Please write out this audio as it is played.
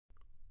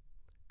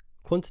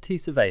Quantity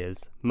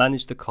surveyors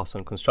manage the cost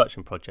on a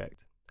construction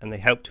project, and they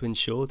help to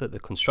ensure that the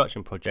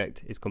construction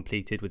project is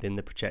completed within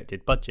the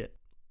projected budget.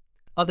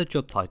 Other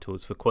job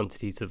titles for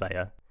quantity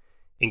surveyor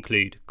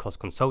include cost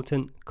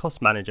consultant,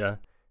 cost manager,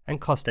 and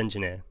cost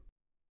engineer.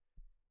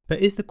 But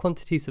is the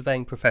quantity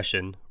surveying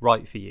profession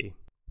right for you?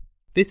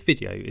 This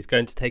video is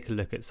going to take a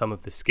look at some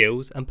of the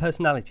skills and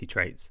personality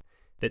traits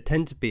that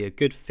tend to be a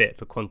good fit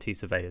for quantity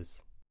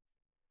surveyors.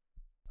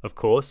 Of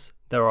course,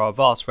 there are a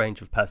vast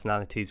range of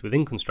personalities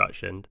within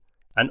construction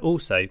and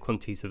also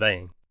quantity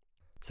surveying,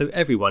 so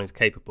everyone is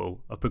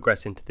capable of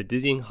progressing to the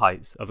dizzying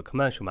heights of a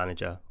commercial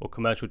manager or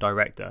commercial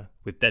director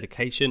with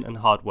dedication and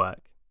hard work.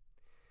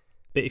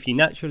 But if you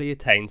naturally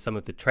attain some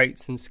of the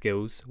traits and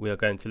skills we are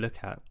going to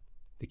look at,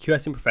 the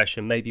QSing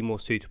profession may be more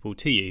suitable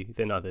to you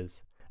than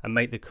others and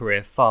make the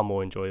career far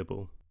more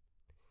enjoyable.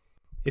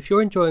 If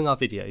you're enjoying our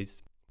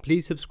videos,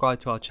 please subscribe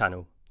to our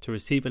channel to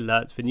receive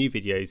alerts for new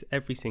videos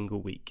every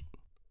single week.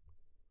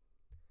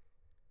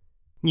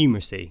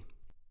 Numeracy.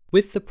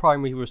 With the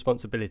primary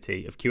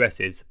responsibility of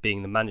QSs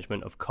being the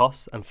management of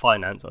costs and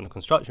finance on a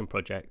construction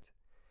project,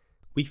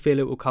 we feel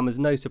it will come as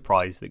no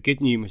surprise that good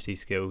numeracy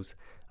skills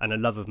and a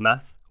love of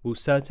math will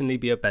certainly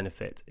be a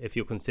benefit if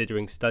you're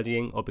considering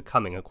studying or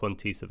becoming a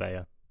quantity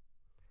surveyor.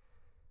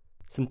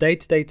 Some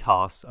day-to-day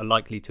tasks are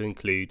likely to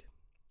include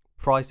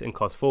price and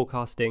cost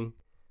forecasting,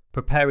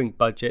 preparing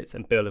budgets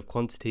and bill of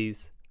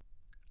quantities,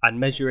 and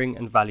measuring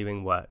and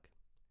valuing work.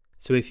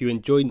 So if you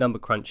enjoy number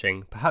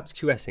crunching, perhaps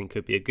QSing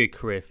could be a good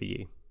career for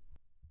you.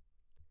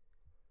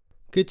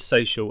 Good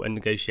social and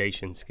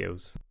negotiation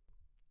skills.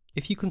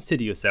 If you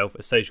consider yourself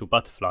a social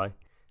butterfly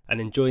and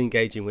enjoy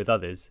engaging with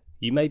others,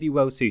 you may be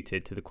well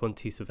suited to the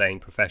quantity surveying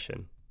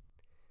profession.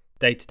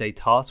 Day-to-day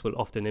tasks will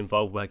often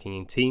involve working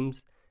in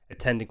teams,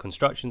 attending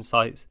construction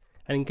sites,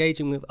 and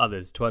engaging with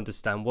others to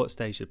understand what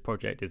stage the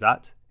project is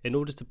at in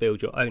order to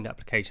build your own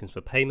applications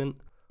for payment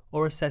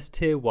or assess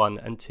Tier 1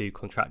 and 2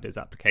 contractors'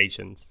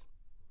 applications.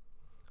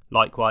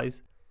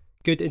 Likewise,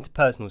 good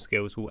interpersonal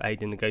skills will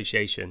aid in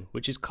negotiation,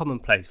 which is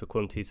commonplace for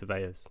quantity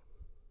surveyors.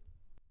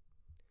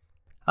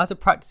 As a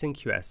practicing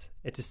QS,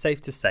 it is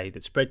safe to say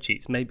that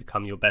spreadsheets may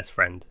become your best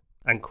friend,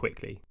 and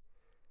quickly.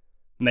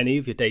 Many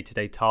of your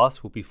day-to-day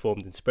tasks will be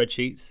formed in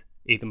spreadsheets,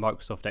 either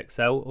Microsoft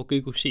Excel or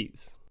Google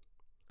Sheets.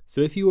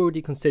 So if you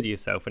already consider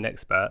yourself an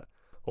expert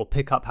or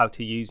pick up how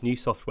to use new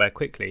software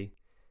quickly,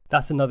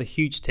 that's another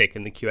huge tick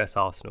in the QS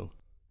arsenal.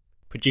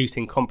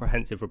 Producing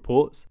comprehensive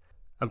reports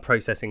and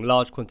processing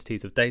large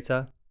quantities of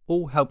data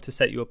all help to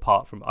set you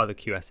apart from other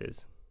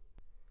QSs.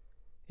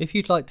 If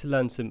you'd like to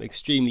learn some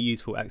extremely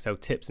useful Excel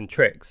tips and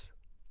tricks,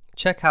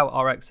 check out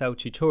our Excel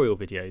tutorial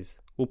videos.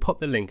 We'll pop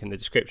the link in the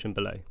description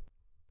below.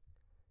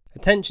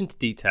 Attention to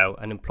detail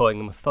and employing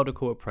a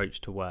methodical approach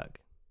to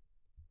work.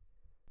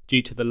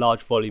 Due to the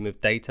large volume of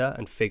data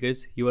and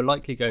figures you are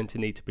likely going to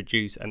need to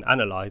produce and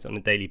analyse on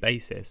a daily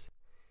basis,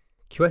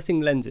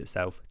 QSing lends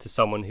itself to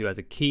someone who has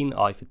a keen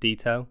eye for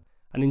detail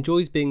and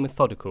enjoys being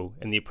methodical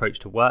in the approach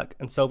to work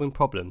and solving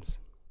problems.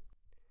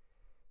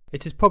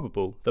 It is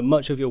probable that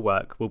much of your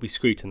work will be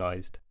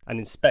scrutinised and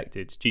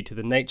inspected due to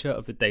the nature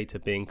of the data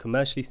being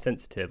commercially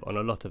sensitive on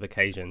a lot of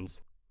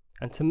occasions,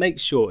 and to make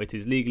sure it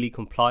is legally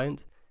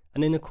compliant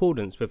and in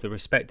accordance with the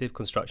respective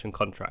construction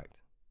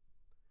contract.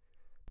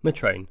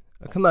 Metroun,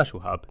 a commercial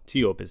hub to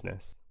your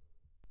business.